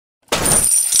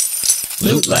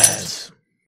Themlootlads.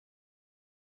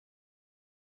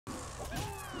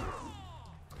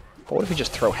 What if we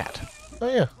just throw hat? Oh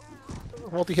yeah.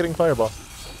 Multi-hitting fireball.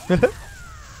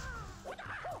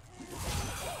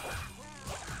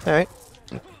 Alright.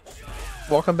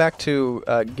 Welcome back to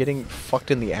getting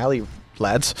fucked in the alley,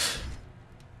 lads.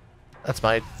 That's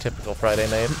my typical Friday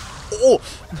night. Oh!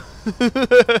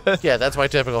 Yeah, that's my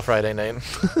typical Friday night.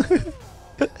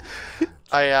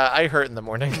 I hurt in the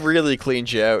morning. Really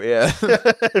cleans you out, yeah.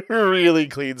 It really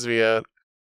cleans me out.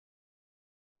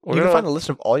 You can find a list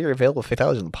of all your available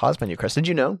fatalities in the pause menu, Chris. Did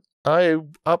you know?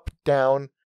 Up, down,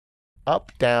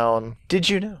 up, down. Did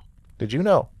you know? Did you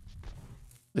know?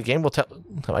 The game will tell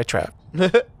my trap.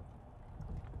 What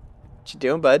you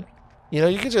doing, bud? You know,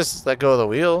 you can just let go of the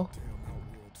wheel.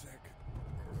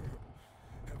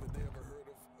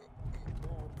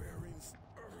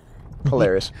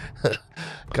 Hilarious.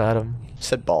 Got him.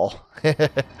 Said ball. Wait,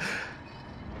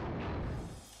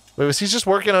 was he just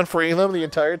working on freeing them the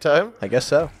entire time? I guess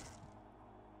so.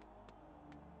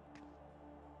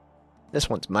 This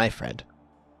one's my friend.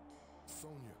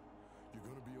 Sonia, you're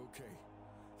gonna be okay.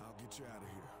 I'll get you out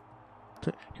of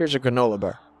here. Here's a granola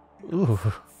bar. Ooh.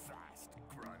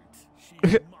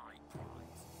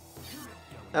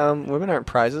 Women aren't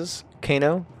prizes.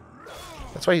 Kano.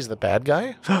 That's why he's the bad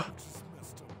guy?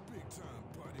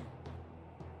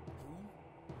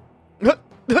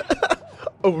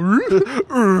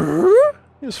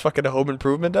 He was fucking Home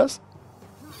Improvement us.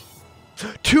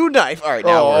 Two knife. All right,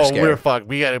 now we're scared. We're fucked.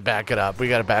 We gotta back it up. We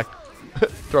gotta back.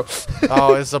 Throw.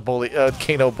 Oh, it's a bully.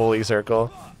 Kano bully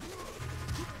circle.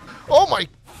 Oh my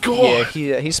god.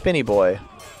 Yeah, he's Spinny Boy.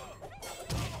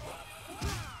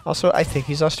 Also, I think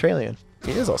he's Australian.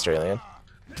 He is Australian.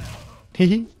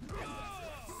 Hehe.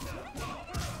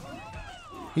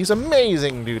 He's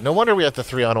amazing, dude. No wonder we have to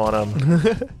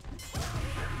 3-on-1 him.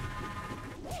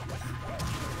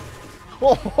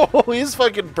 Oh, his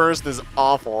fucking burst is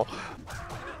awful.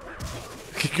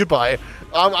 Goodbye.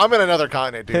 I'm in another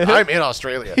continent, dude. I'm in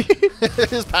Australia.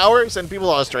 His power send people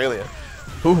to Australia.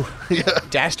 Ooh, Yeah.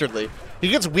 dastardly. He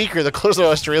gets weaker the closer to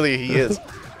Australia he is.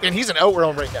 And he's an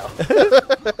outrealm right now.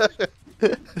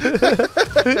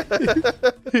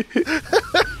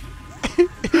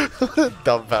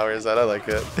 Dumb power is that? I like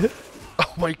it.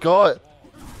 Oh my god.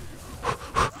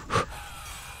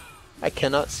 I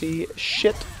cannot see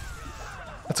shit.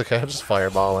 That's okay. I'll just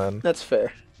fireball in. That's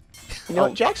fair. You know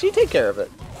what, Jax, you take care of it.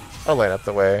 I'll light up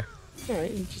the way.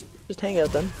 Alright, just hang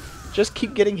out then. Just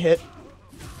keep getting hit.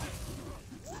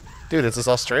 Dude, it's his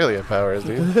Australia powers,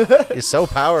 dude. He's so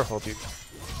powerful, dude.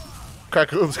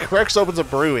 Rex opens a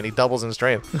brew and he doubles in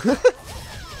strength.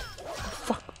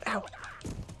 Fuck, ow.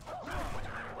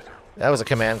 That was a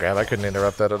command grab. I couldn't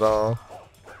interrupt that at all.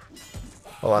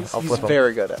 Hold on, I'll He's flip him.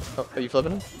 very good at it. Oh, are you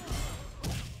flipping him?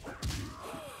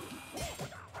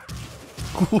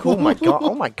 Oh my god!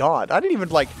 Oh my god! I didn't even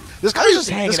like. This I was guy's just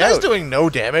hanging This guy's out. doing no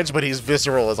damage, but he's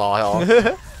visceral as all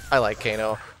hell. I like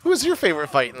Kano. Who's your favorite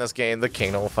fight in this game? The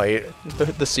Kano fight.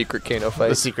 The secret Kano fight.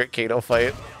 The secret Kano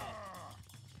fight.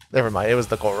 Never mind, it was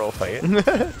the Goro fight.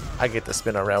 I get to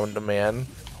spin around a man.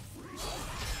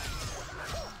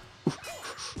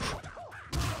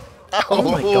 Oh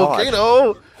my god!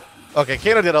 Kano! Okay,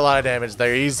 Kano did a lot of damage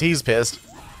there. He's pissed.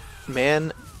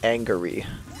 Man, angry.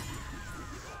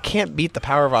 Can't beat the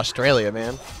power of Australia,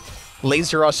 man.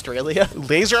 Laser Australia.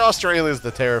 Laser Australia is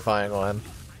the terrifying one.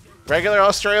 Regular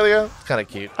Australia, kind of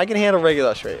cute. I can handle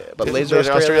regular Australia, but laser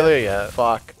Australia, yeah.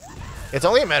 Fuck. It's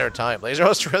only a matter of time. Laser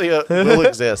Australia will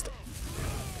exist.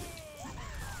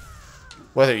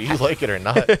 Whether you like it or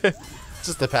not. It's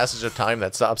just the passage of time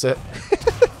that stops it.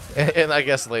 and I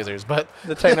guess lasers, but...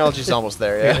 The technology's almost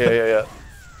there, yeah. Yeah.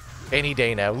 Any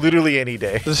day now. Literally any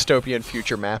day. The dystopian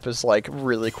future map is, like,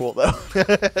 really cool, though.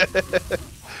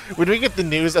 When we get the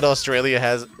news that Australia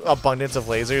has abundance of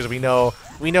lasers, we know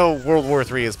World War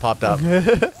III has popped up.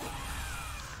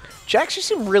 Jax, you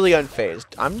seem really unfazed.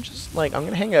 I'm just, like, I'm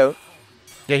gonna hang out.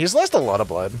 Yeah, he's lost a lot of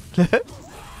blood.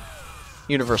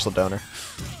 Universal donor.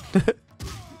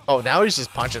 Oh, now he's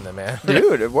just punching them, man.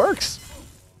 Dude, it works.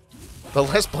 The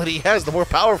less blood he has, the more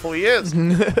powerful he is.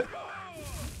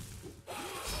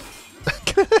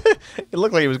 It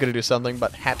looked like he was gonna do something,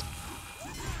 but hat.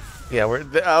 Yeah,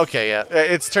 okay. Yeah,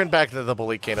 it's turned back to the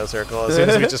bully Kano circle as soon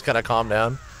as we just kind of calm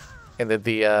down, and then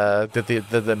the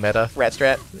meta Rat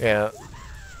strat. Yeah,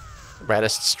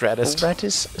 Ratus Stratus.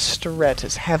 Ratus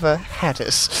stratus. Have a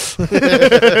hattus.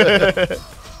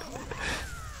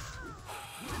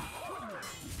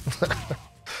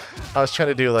 I was trying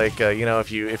to do like you know,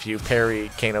 if you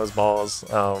parry Kano's balls.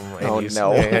 And Oh,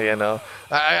 no. Yeah, no.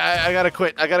 I gotta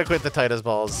quit. I gotta quit the Titus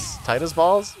balls. Titus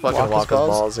balls? Fucking Waka's Waka's balls?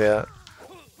 balls. Yeah.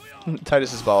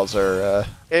 Titus's balls are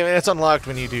I mean, it's unlocked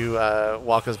when you do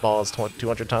Waka's balls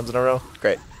 200 times in a row.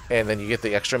 great. And then you get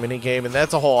the extra mini game, and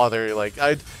that's a whole other like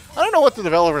I don't know what the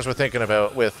developers were thinking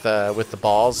about with the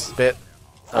balls bit.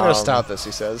 I'm gonna stop this,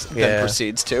 he says. yeah. Then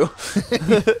proceeds to.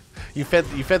 You fed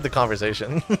the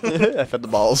conversation. I fed the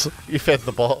balls. You fed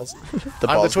the balls. The I'm the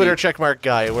balls Twitter meat. checkmark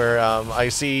guy where I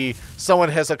see someone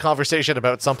has a conversation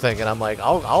about something, and I'm like,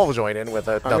 I'll join in with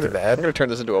nothing to I'm add. gonna turn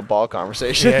this into a ball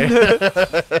conversation.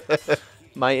 Yeah.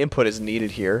 My input is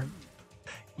needed here.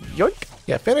 Yoink.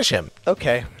 Yeah, finish him.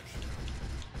 Okay.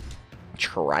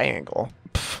 Triangle.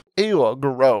 Ew,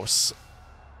 gross.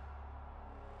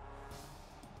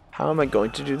 How am I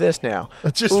going to do this now?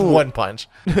 Just Ooh. one punch.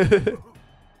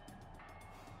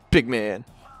 Big man.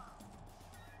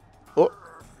 Oh.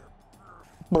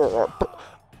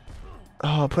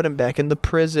 Oh, put him back in the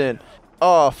prison.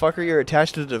 Oh, fucker, you're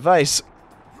attached to the device.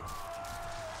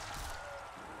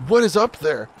 What is up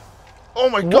there? Oh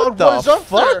my What god, the what is up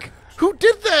fuck? there? Who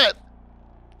did that?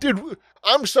 Dude,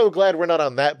 I'm so glad we're not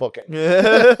on that booking.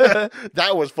 Yeah,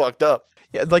 That was fucked up.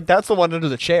 like that's the one under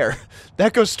the chair.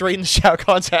 That goes straight in Shao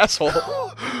Kahn's asshole.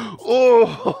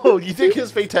 Oh, you think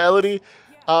his fatality,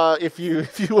 if you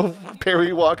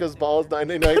parry Waka's balls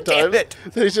 99 Damn times, it.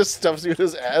 then he just stuffs you in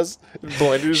his ass and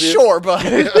blinders you? Sure, but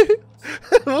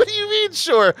What do you mean,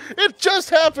 sure? It just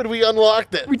happened. We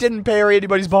unlocked it. we didn't parry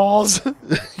anybody's balls.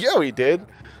 Yeah, we did.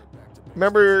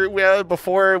 Remember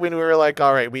before when we were like,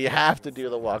 all right, we have to do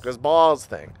the Waka's balls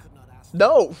thing.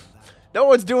 No. No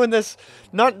one's doing this.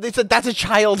 Not they said that's a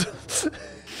child.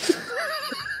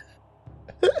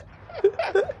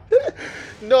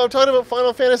 No, I'm talking about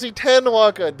Final Fantasy X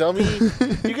Waka, dummy.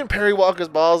 You can parry Waka's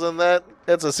balls in that.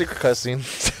 That's a secret cutscene.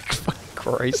 Fucking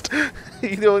Christ.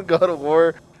 You know, in God of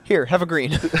War. Here, have a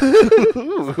green. My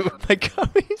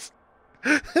gummies.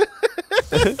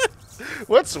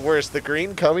 What's worse, the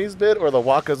green cummies bit or the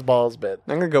Waka's balls bit?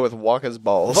 I'm gonna go with Waka's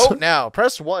balls. Vote now.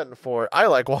 Press 1 for I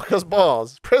like Waka's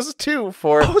balls. Press 2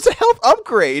 for... Oh, it's a health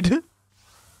upgrade.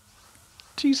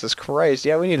 Jesus Christ.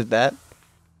 Yeah, we needed that.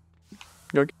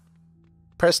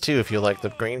 Press 2 if you like the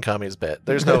green cummies bit.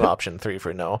 There's no option 3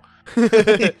 for no.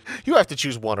 You have to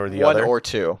choose one or the One other. or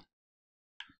two.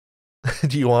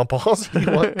 Do you want balls? Do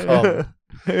you want cum?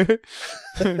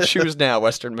 Choose now,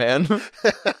 Western man.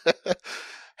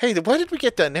 Hey, why did we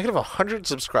get that negative 100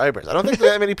 subscribers? I don't think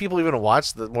that many people even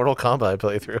watched the Mortal Kombat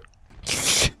playthrough.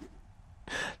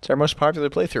 It's our most popular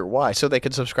playthrough. Why? So they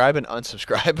can subscribe and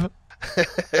unsubscribe.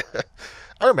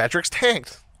 Our metrics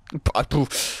tanked.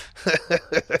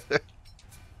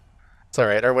 It's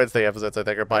alright. Our Wednesday episodes, I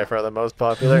think, are by far the most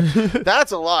popular.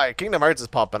 That's a lie. Kingdom Hearts is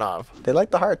popping off. They like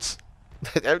the hearts.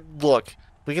 Look,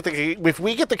 if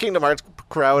we get the Kingdom Hearts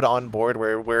crowd on board,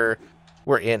 we're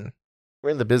in. We're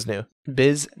in the biz new.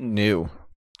 Biz new.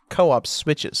 Co-op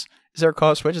switches. Is there a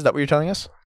co-op switch? Is that what you're telling us?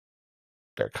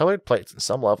 There are colored plates in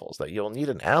some levels that you'll need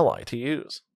an ally to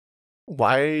use.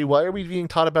 Why are we being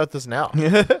taught about this now?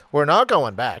 We're not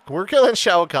going back. We're killing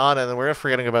Shao Kahn and then we're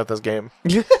forgetting about this game.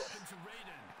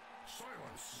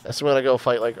 That's when I go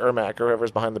fight like Ermac or whoever's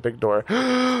behind the big door.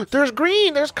 There's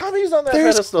green! There's cummies on that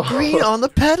pedestal! There's green on the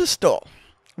pedestal.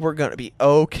 We're gonna be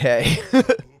okay. Will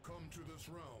come to this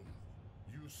realm.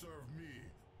 You serve me,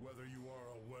 whether you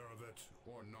are aware of it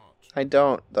or not. I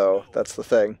don't, though. That's the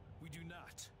thing. We do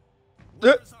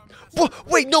not.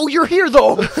 Wait, no, you're here,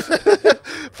 though!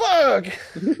 Fuck!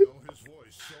 You know his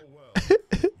voice so well.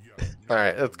 Yet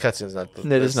Alright, that cutscene's not...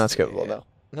 It is not skippable, though.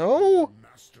 No?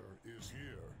 master is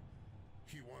here.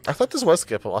 He wants I thought this was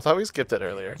skippable. I thought we skipped it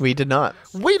earlier. We did not.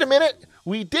 Wait a minute!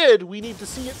 We did! We need to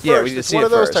see it first. Yeah, we need to It's see one it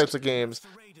of those first. types of games.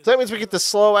 So that means we get the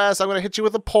slow ass, I'm gonna hit you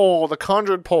with a pole, the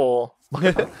conjured pole.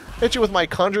 Hit you with my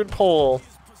conjured pole.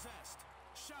 Possessed.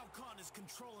 Shao Kahn is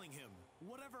controlling him.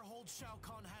 Whatever hold Shao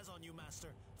Kahn has on you, Master,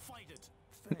 fight it.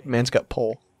 Man's got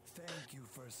pole. Thank you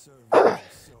for serving me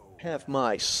so. Have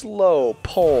my slow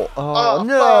pole. Oh, Oh,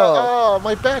 no! fuck. Oh,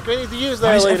 my back. I need to use that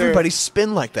Why does later. everybody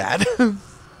spin like that?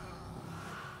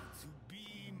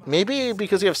 Maybe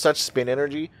because you have such spin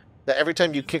energy that every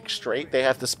time you kick straight, they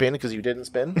have to spin because you didn't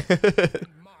spin.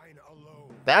 Mine alone.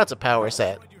 That's a power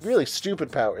set. Really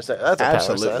stupid power set. That's a power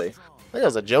Absolutely. set. I think that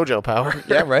was a JoJo power.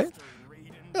 Yeah, right?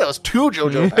 That was 2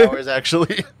 JoJo powers,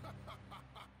 actually.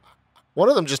 One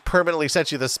of them just permanently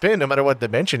sets you the spin no matter what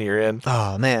dimension you're in.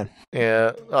 Oh, man.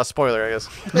 Yeah. Oh, spoiler, I guess.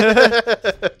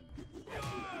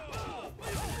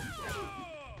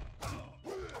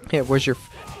 Yeah, where's your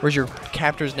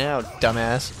captors now,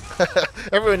 dumbass?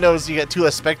 Everyone knows you get 2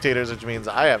 less spectators, which means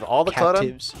I have all the clutter.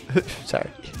 Captives. Sorry.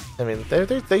 I mean, they have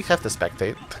to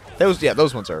spectate.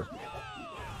 Those ones are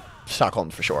Stockholm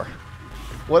for sure.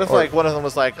 What if, Or- like, one of them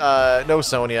was like, no,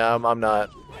 Sonya, I'm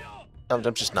not.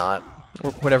 I'm just not.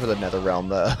 Whatever the nether realm,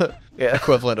 the Yeah.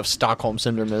 equivalent of Stockholm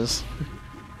Syndrome is.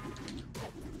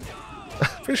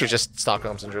 Pretty sure just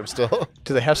Stockholm Syndrome still.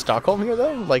 Do they have Stockholm here,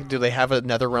 though? Like, do they have a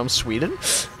nether realm Sweden?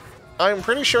 I'm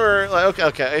pretty sure, like,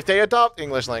 okay, if they adopt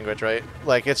English language, right?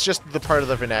 Like, it's just the part of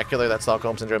the vernacular that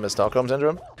Stockholm Syndrome is Stockholm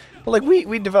Syndrome. Well, like,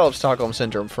 we developed Stockholm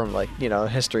Syndrome from, like, you know, a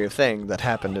history of thing that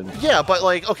happened in... Yeah, but,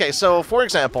 like, okay, so, for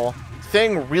example,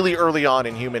 thing really early on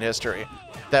in human history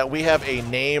that we have a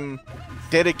name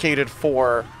dedicated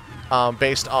for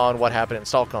based on what happened in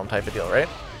Stockholm type of deal, right?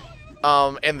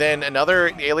 And then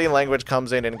another alien language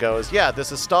comes in and goes, yeah,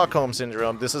 this is Stockholm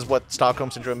Syndrome. This is what Stockholm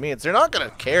Syndrome means. They're not going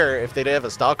to care if they have a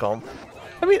Stockholm.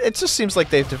 I mean, it just seems like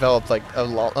they've developed, like, a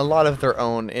lot of their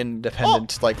own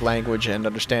independent, like, language and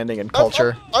understanding and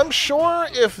culture. I'm sure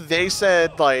if they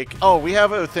said, like, oh, we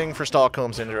have a thing for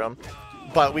Stockholm Syndrome,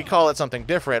 but we call it something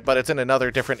different, but it's in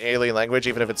another different alien language,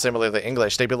 even if it's similar to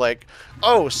English, they'd be like,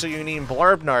 oh, so you mean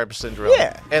Blarb-Narb Syndrome.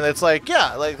 Yeah. And it's like,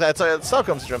 yeah, like, that's a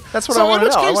Stockholm Syndrome. That's what So I want in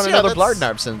to know. which I case, want to yeah, know the that's-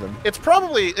 Blarb-Narb Syndrome. It's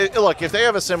probably, look, if they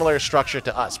have a similar structure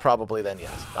to us, probably then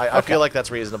yes. I feel like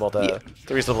that's reasonable to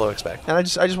expect. And I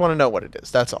just want to know what it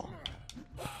is. That's all.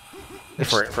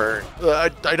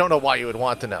 I don't know why you would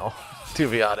want to know, to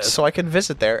be honest. So I can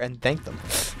visit there and thank them.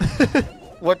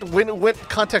 What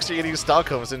context are you going to use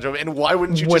Stockholm Syndrome, and why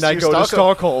wouldn't you when just I use go to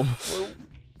Stockholm? Stockholm.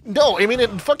 No, I mean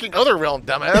in fucking other realm,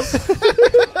 dumbass.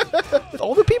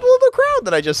 All the people in the crowd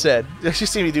that I just said. You actually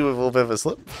see me do a little bit of a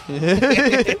slip.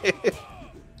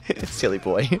 Silly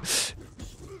boy.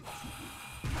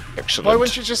 Excellent. Why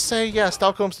wouldn't you just say, yeah,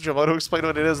 Stockholm Syndrome? I want to explain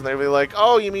what it is, and they'd be like,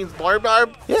 oh, you mean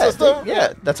Blarb-Narb system?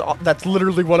 Yeah, that's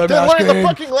literally what I'm Then asking. learn the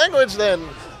fucking language, then.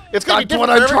 It's going to be That's different what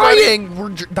I'm for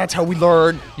everybody. trying. That's how we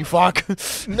learn. You fuck.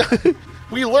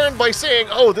 We learn by saying,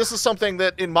 oh, this is something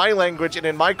that in my language and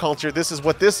in my culture, this is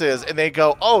what this is. And they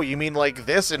go, oh, you mean like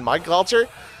this in my culture?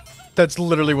 That's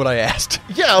literally what I asked.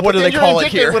 Yeah, what but do then they call it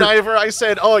here? Whenever I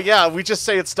said, oh, yeah, we just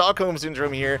say it's Stockholm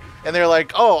Syndrome here. And they're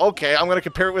like, oh, okay, I'm going to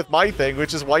compare it with my thing,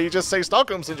 which is why you just say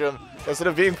Stockholm Syndrome instead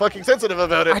of being fucking sensitive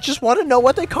about it. I just want to know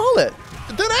what they call it.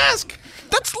 Then ask.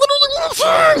 That's literally what I'm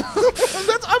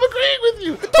saying. I'm agreeing with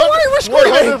you. Then why are we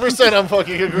screaming? 100% I'm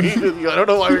fucking agreeing with you. I don't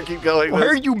know why we keep going. Why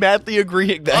are you madly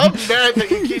agreeing then? I'm mad that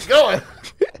you keep going.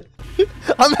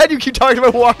 I'm mad you keep talking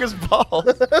about Walker's ball.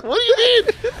 What do you mean?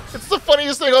 It's the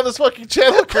funniest thing on this fucking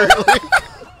channel currently.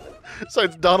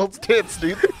 Besides Donald's tits,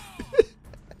 dude.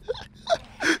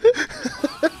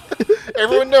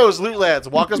 Everyone knows Loot Lads,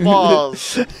 Walker's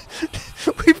balls.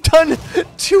 We've done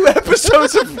 2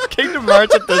 episodes of Kingdom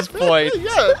Hearts at this point.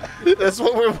 Yeah, that's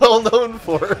what we're well known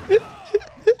for.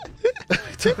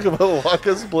 Talk about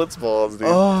Walker's blitz balls, dude.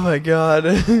 Oh my god.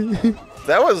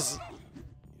 That was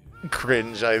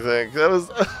cringe, I think. That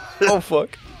was... Oh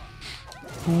fuck.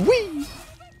 Whee!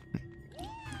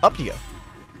 Up you go.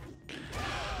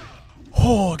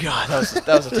 Oh god, that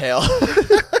was a tail.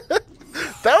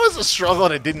 That was a struggle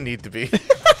and it didn't need to be.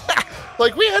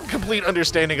 Like, we had complete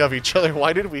understanding of each other.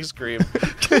 Why did we scream?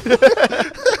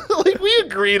 Like, we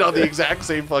agreed on the exact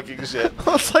same fucking shit.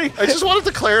 Like, I just wanted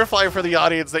to clarify for the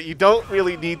audience that you don't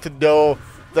really need to know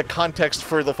the context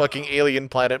for the fucking alien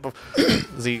planet.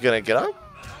 Is he gonna get up?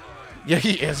 Yeah,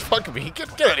 he is. Fuck me.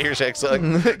 Get out of here, Shaq Suck.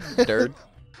 Dirt.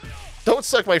 Don't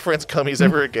suck my friend's cummies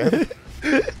ever again.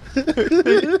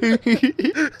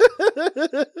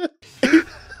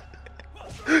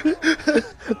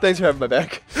 Thanks for having my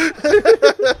back.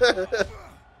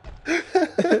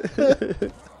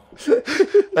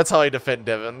 That's how I defend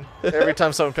Devon. Every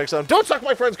time someone picks on him, don't suck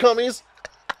my friend's cummies!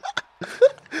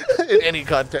 In any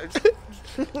context.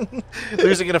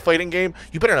 Losing in a fighting game,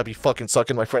 you better not be fucking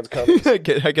sucking my friend's cummies.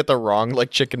 I get the wrong, like,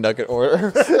 chicken nugget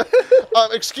order.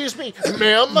 Excuse me,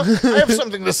 ma'am. I have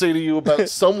something to say to you about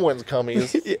someone's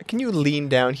cummies. Yeah, can you lean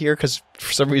down here? Because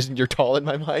for some reason you're tall in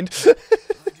my mind.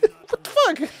 What the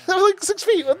fuck? I'm like 6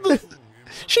 feet. What the?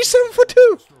 She's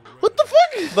 7'2". What the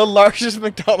fuck? The largest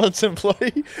McDonald's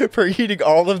employee for eating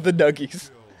all of the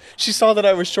nuggies. She saw that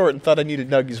I was short and thought I needed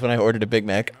nuggies when I ordered a Big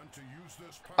Mac.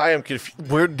 I am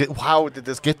confused. How did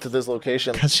this get to this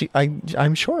location? Because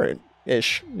I'm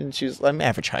short-ish, and I'm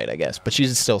average height, I guess, but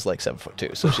she's still like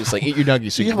 7'2", so she's like, eat your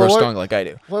nuggies so you Yeah, can grow but what- strong like I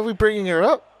do. Why are we bringing her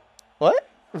up? What?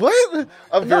 What?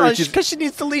 I'm No, very because she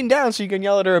needs to lean down so you can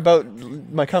yell at her about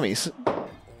my cummies.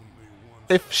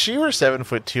 If she were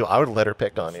 7'2", I would let her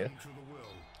pick on you.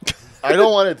 I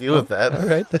don't want to deal with that. All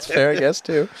right, that's fair, I guess,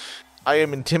 too. I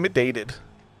am intimidated.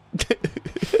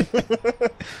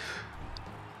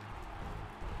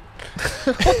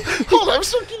 Hold on, I'm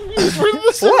so confused where the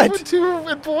What?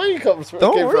 7'2" employee comes from.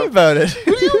 Don't came worry from. about it.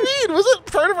 What do you mean? Was it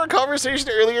part of our conversation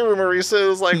earlier where Marisa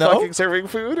was like No. fucking serving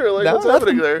food, or like No, what's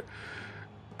happening nothing. there?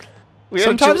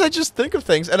 Sometimes I just think of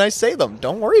things and I say them.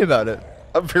 Don't worry about it.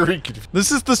 I'm very confused.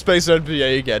 This is the space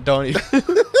NBA again, don't you?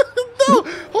 No,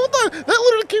 hold on. That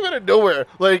literally came out of nowhere.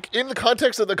 Like, in the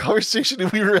context of the conversation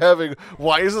we were having,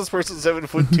 why is this person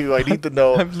 7'2"? I need to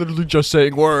know. I'm literally just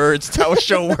saying words. It's how a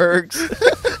show works.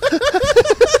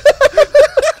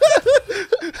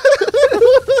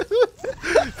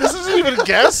 This isn't even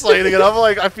gaslighting, and I'm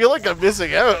like, I feel like I'm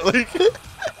missing out. Like,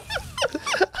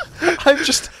 I've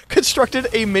just constructed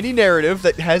a mini narrative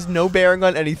that has no bearing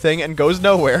on anything and goes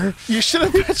nowhere. you should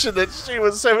have mentioned that she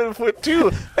was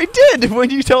 7'2". I did when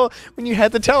you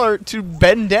had to tell her to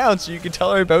bend down so you could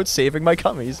tell her about saving my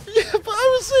cummies. Yeah, but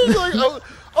I was saying, like, oh,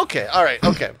 okay, all right,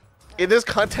 okay. In this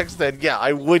context, then, yeah,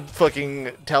 I would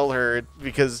fucking tell her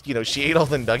because, you know, she ate all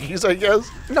the nuggies, I guess.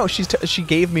 No, she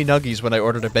gave me nuggies when I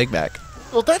ordered a Big Mac.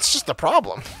 Well, that's just the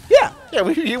problem. Yeah. Yeah,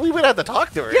 we would have to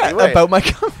talk to her. Yeah, anyway. about my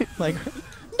cummies. Like,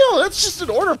 No, that's just an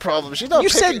order problem. She's not. you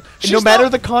picking, said she's no matter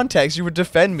not- the context, you would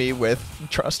defend me with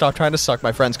stop trying to suck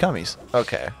my friend's cummies.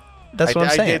 Okay. That's what I'm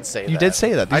saying. I did say that. You did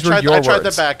say that. These I were your tried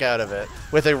words. to back out of it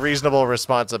with a reasonable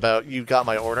response about you got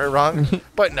my order wrong.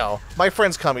 But no, my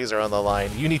friend's cummies are on the line.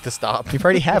 You need to stop. You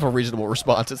already have a reasonable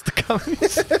response. It's the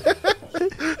cummies.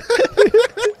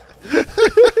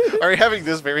 Are you having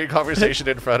this very conversation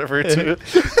in front of her too?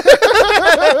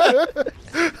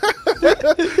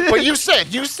 But you said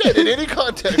in any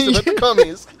context about the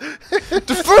cummies.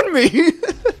 Defend me.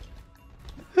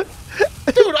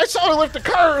 Dude, I saw her lift the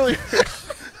car earlier.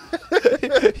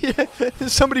 Yeah,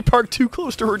 somebody parked too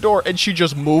close to her door and she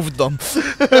just moved them.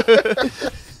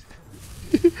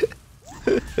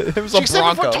 It was a She's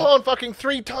 7 Bronco. foot tall and fucking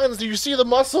 3 tons. Do you see the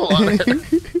muscle on her?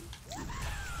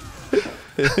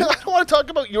 I don't want to talk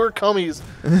about your cummies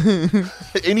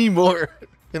anymore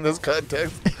in this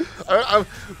context.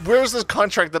 Where's this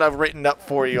contract that I've written up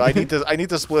for you? I need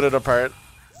to split it apart.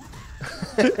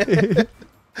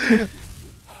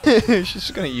 She's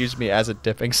just gonna use me as a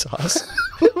dipping sauce.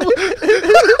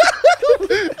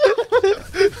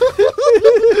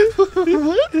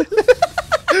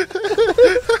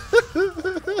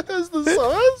 As the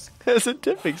sauce? As a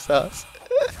dipping sauce.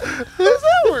 How does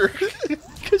that work?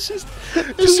 Because she's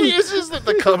Is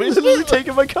the cummies? literally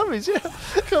taking my cummies, yeah.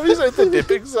 Cummies aren't the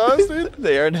dipping sauce, dude.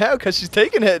 They are now because she's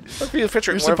taking it. You're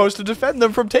You're supposed to defend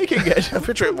them from taking it. I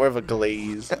picture it more of a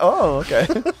glaze. Oh, okay.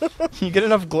 You get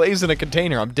enough glaze in a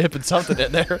container, I'm dipping something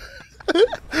in there.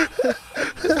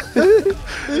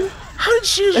 How did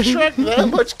she extract that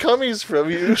much cummies from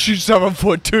you? She's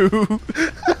 7'2".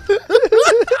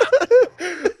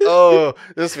 Oh,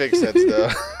 this makes sense now.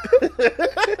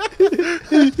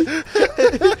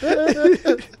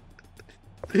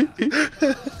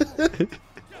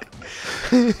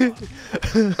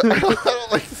 I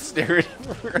don't like this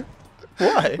narrative.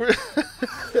 Why?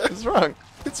 What's wrong?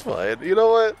 It's fine. You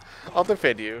know what? I'll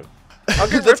defend you. I'll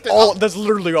get ripped That's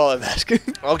literally all I'm asking.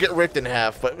 I'll get ripped in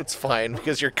half, but it's fine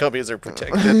because your cummies are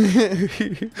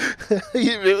protected.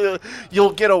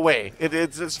 You'll get away.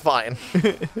 It's fine.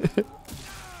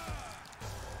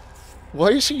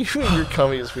 Why is she using your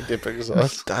cummies for dipping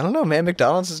sauce? I don't know, man.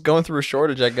 McDonald's is going through a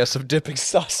shortage, I guess, of dipping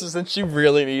sauces, and she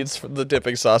really needs the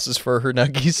dipping sauces for her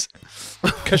nuggies.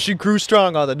 Because she grew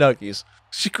strong on the nuggies.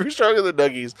 She grew strong in the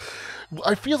nuggies.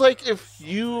 I feel like if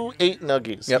you ate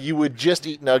nuggies, Yep. you would just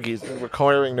eat nuggies,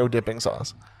 requiring no dipping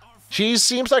sauce. She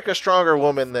seems like a stronger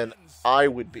woman than I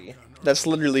would be. That's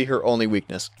literally her only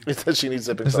weakness. It's that she needs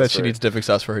dipping Is sauce. that she for needs it. dipping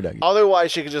sauce for her nuggies.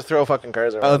 Otherwise, she could just throw fucking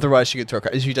cars around. Otherwise, she could throw.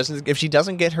 If she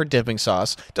doesn't get her dipping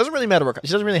sauce, doesn't really matter.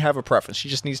 She doesn't really have a preference. She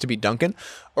just needs to be Duncan,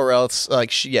 or else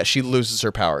like she loses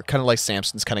her power. Kind of like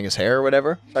Samson's cutting his hair or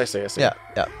whatever. I see.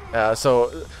 Yeah.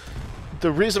 So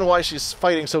the reason why she's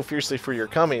fighting so fiercely for your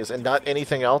cummies and not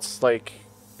anything else, like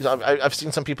I've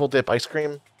seen some people dip ice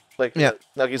cream, like Yeah.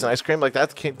 nuggies and ice cream, like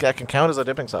that can count as a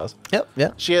dipping sauce. Yep.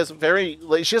 Yeah. She has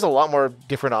she has a lot more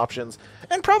different options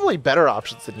and probably better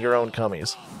options than your own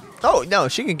cummies. Oh no,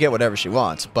 she can get whatever she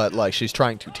wants, but like she's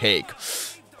trying to take.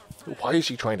 Why is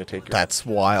she trying to take your? That's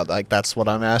wild. Like that's what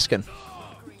I'm asking.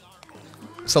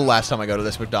 It's the last time I go to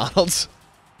this McDonald's.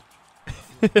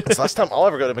 It's the last time I'll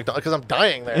ever go to McDonald's because I'm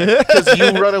dying there. Because you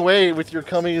run away with your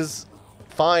cummies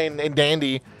fine and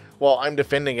dandy while I'm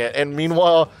defending it. And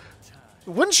meanwhile,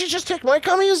 wouldn't she just take my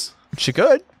cummies? She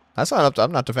could. That's not up to,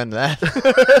 I'm not defending that.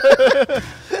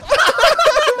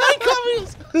 My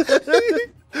cummies!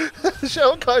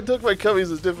 Shao Kahn took my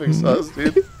cummies as dipping sauce,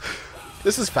 dude.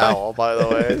 This is foul, by the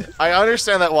way. I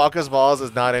understand that Waka's balls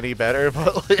is not any better,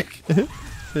 but like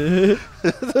the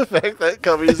fact that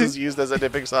cummies is used as a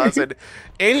dipping sauce in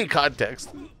any context.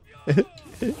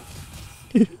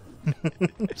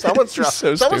 Someone's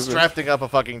So someone's stupid. drafting up a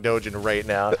fucking Dojin right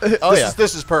now. Oh, yeah.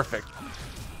 This is perfect.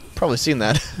 Probably seen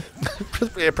that.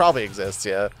 It probably exists,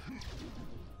 yeah.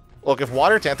 Look, if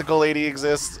Water Tentacle Lady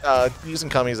exists, using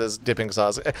Kummies as dipping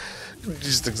sauce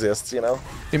just exists, you know?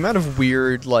 The amount of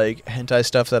weird, like, hentai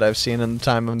stuff that I've seen in the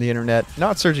time on the internet,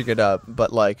 not searching it up,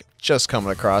 but, like, just coming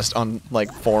across on,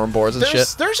 like, forum boards and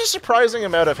shit. There's a surprising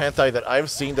amount of hentai that I've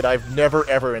seen that I've never,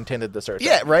 ever intended to search.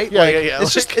 Yeah, right? Yeah, Like, yeah.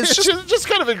 It's just, It just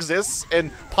kind of exists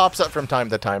and pops up from time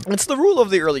to time. it's the rule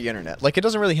of the early internet. Like, it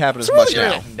doesn't really happen as much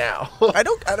now. Now. I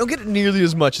don't get it nearly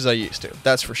as much as I used to.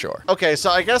 That's for sure. Okay,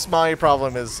 so I guess my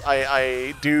problem is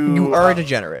I do... You are a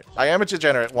degenerate. I am a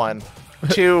degenerate, one.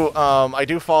 Two, I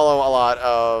do follow a lot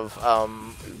of,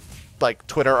 like,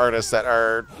 Twitter artists that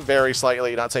are very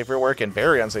slightly not safe for work and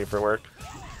very unsafe for work.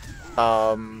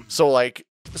 So, like,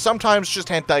 sometimes just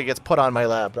hentai gets put on my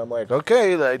lap, and I'm like,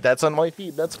 okay, that's on my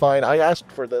feed, that's fine, I asked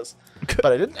for this. But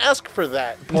I didn't ask for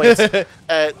that. Points at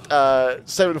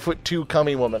 7'2"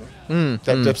 cummy woman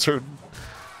that dips her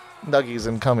nuggies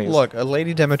in cummies. Look, a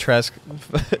Lady Demetresque,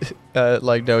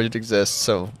 like, Dojin exists,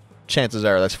 so chances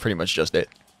are that's pretty much just it.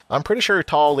 I'm pretty sure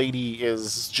Tall Lady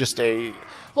is just a...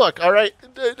 Look, all right,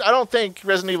 I don't think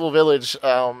Resident Evil Village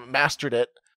mastered it,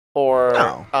 or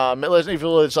No. Resident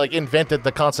Evil Village like invented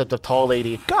the concept of Tall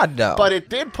Lady. God, no. But it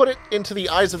did put it into the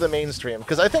eyes of the mainstream,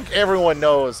 because I think everyone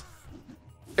knows,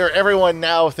 or everyone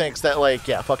now thinks that, like,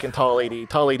 yeah, fucking Tall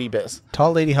Lady biz.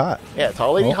 Tall Lady hot. Yeah,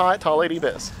 Tall Lady Oh. hot, Tall Lady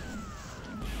biz.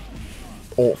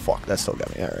 Oh, fuck. That still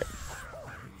got me. All right.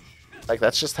 Like,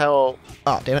 that's just how...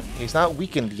 Oh, damn it. He's not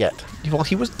weakened yet. Well,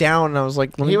 he was down, and I was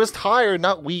like, let me... He was tired,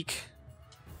 not weak.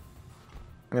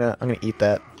 I'm gonna eat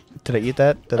that. Did I eat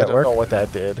that? Did I that don't work? know what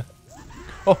that did.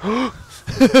 Oh,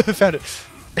 found it.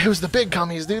 It was the big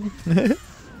gummies, dude.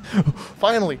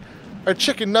 Finally, our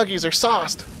chicken nuggies are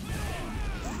sauced.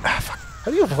 Ah, fuck.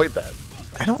 How do you avoid that?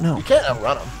 I don't know. You can't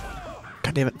outrun them.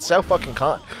 God damn it. It's how fucking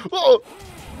con. Whoa!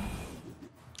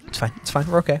 It's fine. It's fine.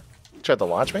 We're okay. Tried to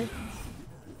launch me?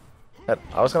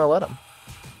 I was gonna let him.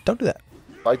 Don't do that.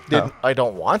 I didn't. Oh. I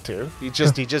don't want to. He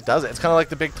just does it. It's kind of like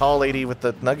the big tall lady with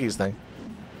the nuggies thing.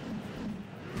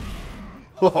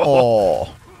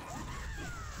 Oh.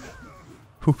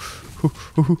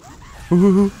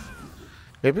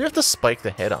 Maybe we have to spike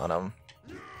the hit on him.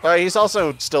 Well, he's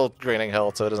also still draining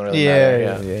health, so it doesn't really Yeah,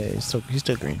 matter. yeah. He's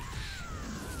still green.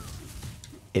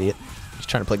 Idiot. He's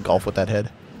trying to play golf with that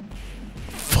head.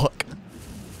 Fuck.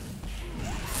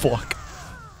 Fuck.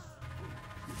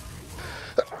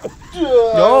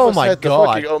 Oh my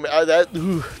God.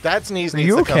 That sneeze Are needs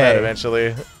you to come out okay?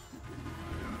 eventually.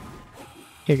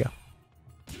 Here you go.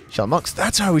 Shaolin Monks.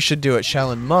 That's how we should do it.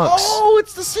 Shaolin Monks. Oh,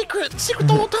 it's the secret. Secret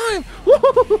the whole time.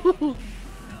 Woo!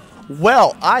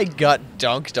 Well, I got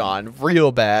dunked on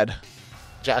real bad.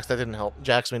 Jax, that didn't help.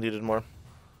 Jax, we needed more.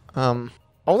 Um,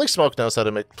 Only Smoke knows how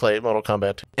to play Mortal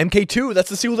Kombat 2. MK2. That's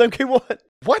the sequel to MK1.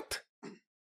 What?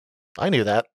 I knew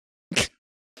that.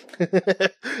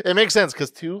 It makes sense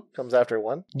because 2 comes after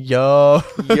 1. Yo.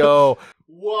 Yo.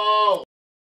 Whoa.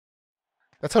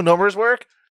 That's how numbers work?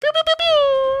 Pew, pew, pew,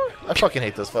 pew. I fucking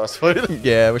hate this fast food.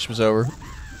 Yeah, I wish it was over.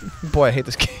 Boy, I hate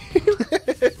this game.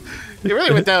 It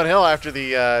really went downhill after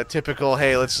the typical,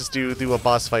 hey, let's just do a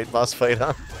boss fight,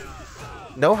 huh?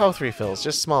 No health refills,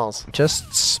 just smalls.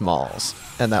 Just smalls.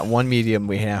 And that one medium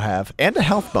we now have. And a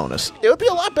health bonus. It would be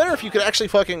a lot better if you could actually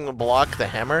fucking block the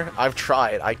hammer. I've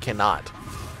tried. I cannot.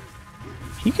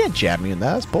 You can't jab me in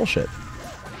that. That's bullshit.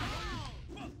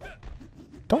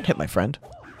 Don't hit my friend.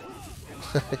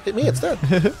 Hit me instead.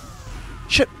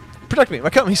 Shit. Protect me. My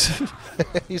cummies.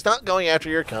 He's not going after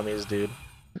your cummies, dude.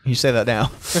 You say that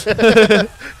now.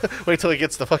 Wait till he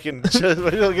gets the fucking... wait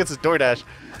till he gets his DoorDash.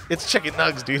 It's chicken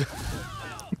nugs, dude.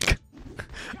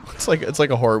 It's like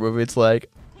a horror movie. It's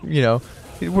like, you know,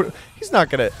 he's not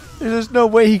gonna. There's no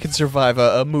way he can survive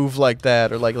a move like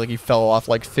that, or like he fell off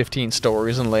like 15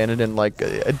 stories and landed in like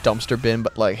a dumpster bin,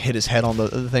 but like hit his head on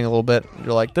the thing a little bit.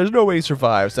 You're like, there's no way he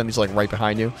survives. Then he's like right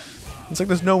behind you. It's like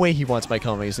there's no way he wants my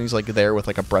cummies, and he's like there with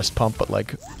like a breast pump, but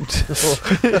like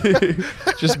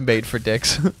just made for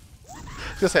dicks.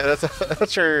 Just say, I'm not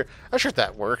sure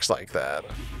that works like that.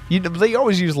 They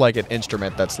always use like an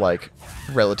instrument that's like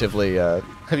relatively Have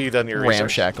you done your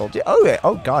research? ramshackled. Yeah, oh yeah.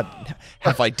 Oh god,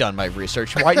 have I done my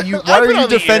research? Why are you been on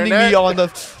the defending me internet. on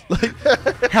the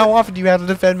like? How often do you have to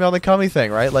defend me on the cummy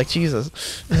thing? Right? Like Jesus.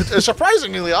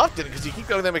 Surprisingly often, because you keep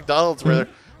going to that McDonald's where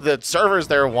the servers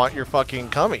there want your fucking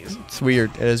cummies. It's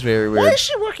weird. It is very weird. Why is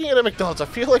she working at a McDonald's? I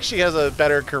feel like she has a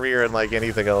better career in like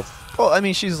anything else. Well, I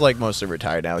mean, she's like mostly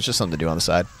retired now. It's just something to do on the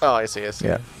side. Oh, I see.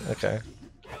 Yeah. Okay.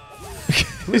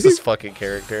 Who's this fucking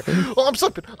character? Oh, I'm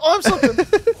slipping. Oh, I'm slipping.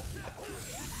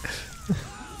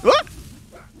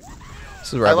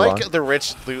 This is where I belong. like the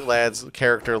rich Loot Lads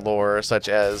character lore, such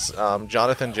as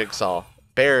Jonathan Jigsaw,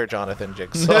 Bear Jonathan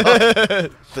Jigsaw,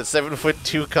 the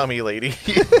 7'2" cummy lady.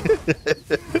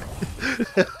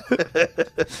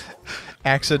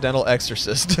 Accidental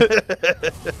exorcist.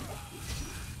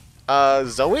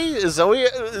 Zoe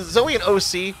an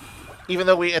OC, even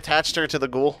though we attached her to the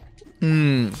ghoul.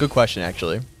 Good question,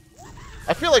 actually.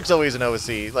 I feel like Zoe's an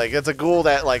OC. Like, it's a ghoul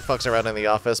that like fucks around in the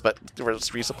office, but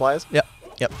resupplies. Yep.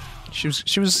 She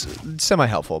was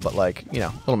semi-helpful, but like, you know,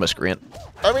 a little miscreant.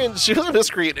 I mean, she was a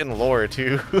miscreant in lore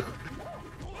too. I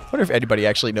wonder if anybody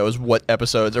actually knows what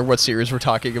episodes or what series we're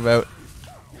talking about.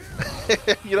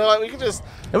 You know what? We can just.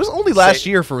 It was only last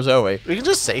year for Zoe. We can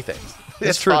just say things.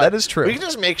 That's It's true. fine. That is true. We can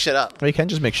just make shit up. We can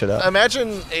just make shit up.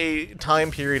 Imagine a time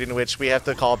period in which we have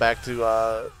to call back to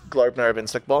Glarbnarb and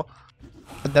Stickball.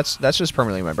 That's just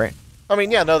permanently in my brain. I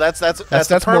mean, yeah, no, that's a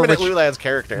more permanent rich- Loot Lads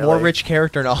character. More like, rich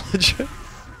character knowledge.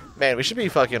 Man, we should be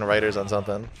fucking writers on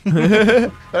something. We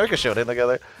could show it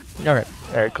together. All right.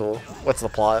 All right, cool. What's the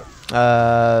plot?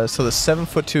 So the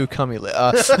 7'2" cummy.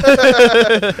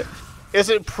 Is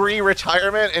it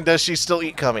pre-retirement, and does she still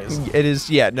eat cummies? It is.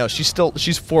 Yeah. No. She's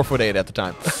 4'8" at the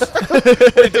time.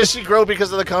 Wait, does she grow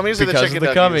because of the cummies or the Because chicken of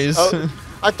the nuggies? cummies.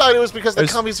 Oh, I thought it was because the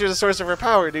There's- cummies are the source of her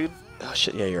power, dude. Oh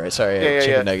shit. Yeah, you're right. Sorry. Yeah,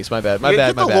 Chicken yeah. nuggets. My bad. My Yeah, bad.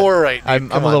 get My the bad. lore right, dude. I'm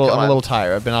Come a on, little. come I'm a on. little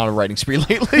tired. I've been on a writing spree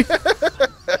lately.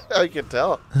 I can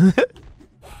tell.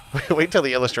 Wait till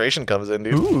the illustration comes in,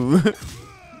 dude. Ooh.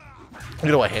 You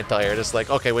know what hentai are just like,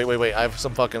 okay, wait, I have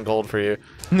some fucking gold for you.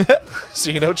 So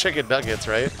you know chicken nuggets,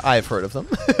 right? I've heard of them.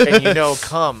 And you know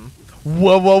cum.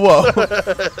 Whoa.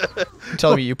 You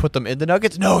telling me you put them in the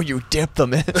nuggets? No, you dip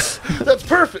them in. That's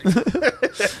perfect.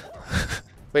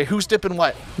 Wait, who's dipping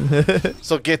what?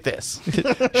 So get this.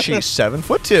 She's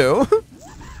 7'2".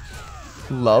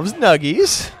 Loves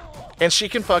nuggies. And she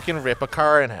can fucking rip a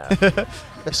car in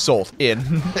half. Sold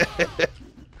in.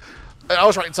 I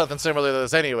was writing something similar to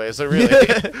this anyway, so really.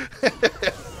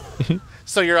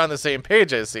 So you're on the same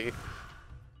page, I see.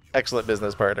 Excellent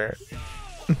business partner.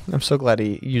 I'm so glad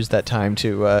he used that time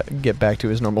to get back to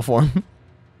his normal form.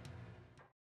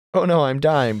 Oh no, I'm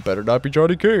dying. Better not be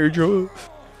Johnny Cage. I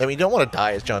mean, you don't want to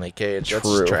die as Johnny Cage. That's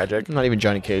True. tragic. Not even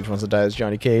Johnny Cage wants to die as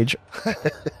Johnny Cage.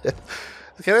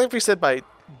 Can that be said by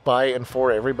and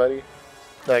for everybody?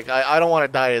 Like, I don't want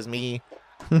to die as me.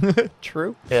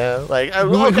 True. Yeah, like,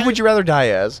 Who would you rather die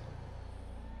as?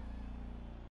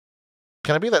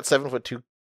 Can I be that 7'2"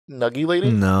 nuggy lady?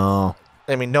 No.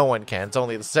 I mean, no one can. It's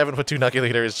only the 7'2" nuggy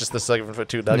leader is just the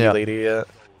 7'2" nuggy Yeah. lady. Yeah.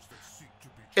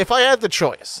 If I had the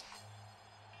choice,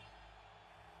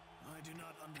 I do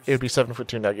not understand. it would be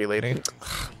 7'2" nuggy lady.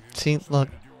 See, look,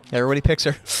 everybody picks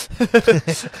her.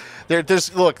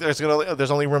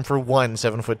 There's only room for one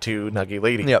 7'2" nuggy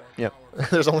lady. Yep.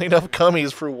 There's only enough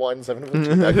cummies for one 7'2"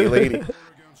 nuggy lady. Do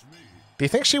you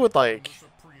think she would like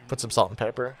put some salt and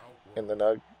pepper in the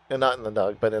nug? And not in the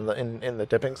nug, but in the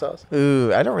dipping sauce.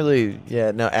 Ooh, I don't really.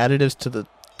 Yeah, no, additives to the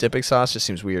dipping sauce just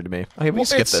seems weird to me. Okay, we can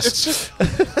skip this. It's just.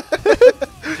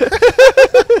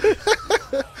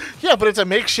 Yeah, but it's a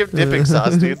makeshift dipping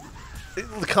sauce, dude.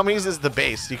 The cummies is the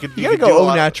base. You could You gotta could do a go au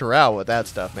lot- natural with that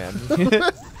stuff, man.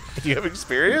 Do you have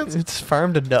experience? It's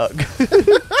farm to nug.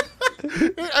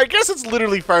 I guess it's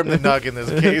literally farm to nug in this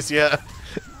case. Yeah.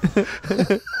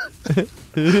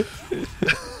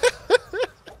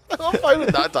 I'm fine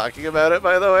with not talking about it,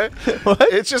 by the way. What?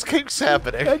 It just keeps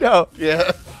happening. I know.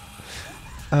 Yeah.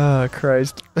 Oh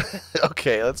Christ.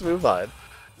 Okay, let's move on.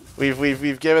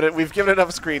 We've given it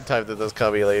enough screen time to this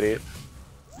cubby lady.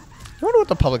 I wonder what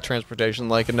the public transportation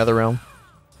like in Netherrealm.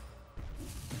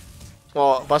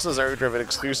 Well, buses are driven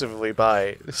exclusively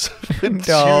by.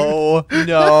 No,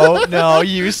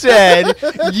 you said,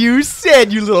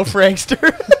 you little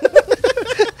prankster.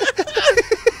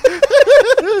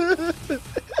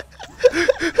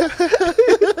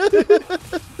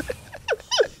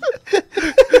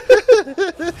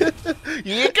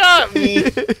 You got me.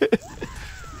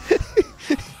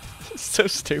 So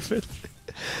stupid.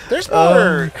 There's more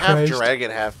Oh, half Christ.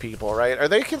 dragon, half people, right? Are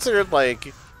they considered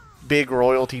like big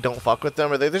royalty? Don't fuck with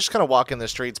them, or they just kind of walk in the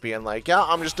streets being like, "Yeah,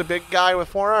 I'm just a big guy with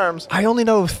 4 arms." I only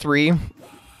know of 3.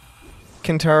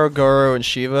 Kintaro, Goro, and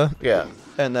Shiva. Yeah.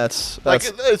 And that's Like,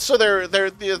 so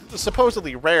they're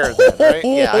supposedly rare, then, right?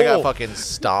 Yeah, I got fucking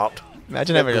stomped.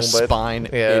 imagine having a Goomba. spine,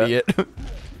 Yeah. idiot.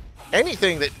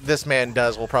 Anything that this man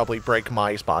does will probably break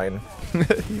my spine.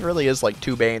 He really is like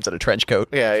 2 Banes in a trench coat.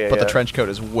 Yeah, But yeah. the trench coat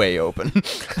is way open.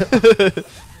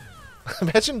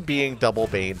 Imagine being double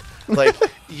baned. Like,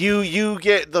 you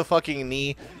get the fucking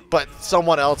knee, but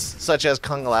someone else, such as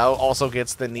Kung Lao, also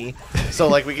gets the knee. So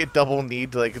like we get double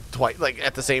kneed like twice, like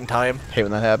at the same time. Hate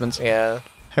when that happens. Yeah.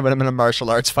 Hey, when I'm in a martial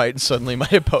arts fight and suddenly my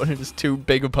opponent is two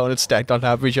big opponents stacked on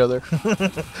top of each other.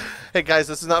 Hey guys,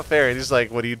 this is not fair. And he's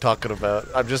like, what are you talking about?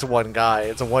 I'm just one guy.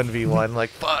 It's a 1v1. Like,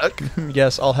 fuck.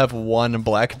 Yes, I'll have one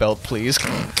black belt, please.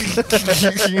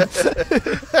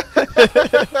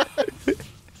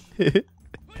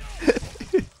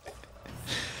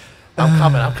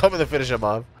 I'm coming to finish him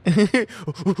off.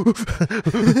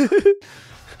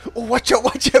 Watch out,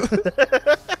 watch out.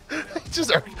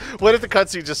 Just, what if the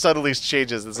cutscene just suddenly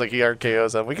changes? It's like he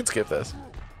RKOs him. We can skip this.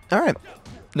 All right.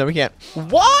 No, we can't.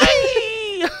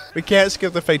 Why? We can't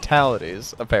skip the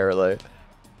fatalities, apparently.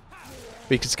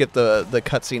 We can skip the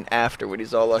cutscene after when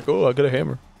he's all like, oh, I got a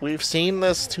hammer. We've seen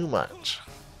this too much.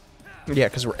 Yeah,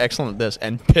 because we're excellent at this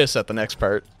and piss at the next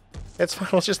part. It's fine.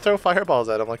 We'll just throw fireballs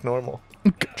at him like normal.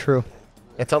 True.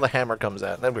 Until the hammer comes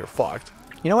out. Then we're fucked.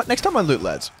 You know what? Next time on Loot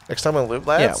Lads. Next time on Loot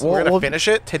Lads, Yeah, we're going to we'll finish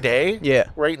it today. Yeah.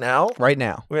 Right now. Right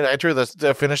now. We're going to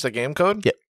enter finish the game code.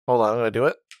 Yep. Hold on. I'm going to do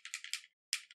it.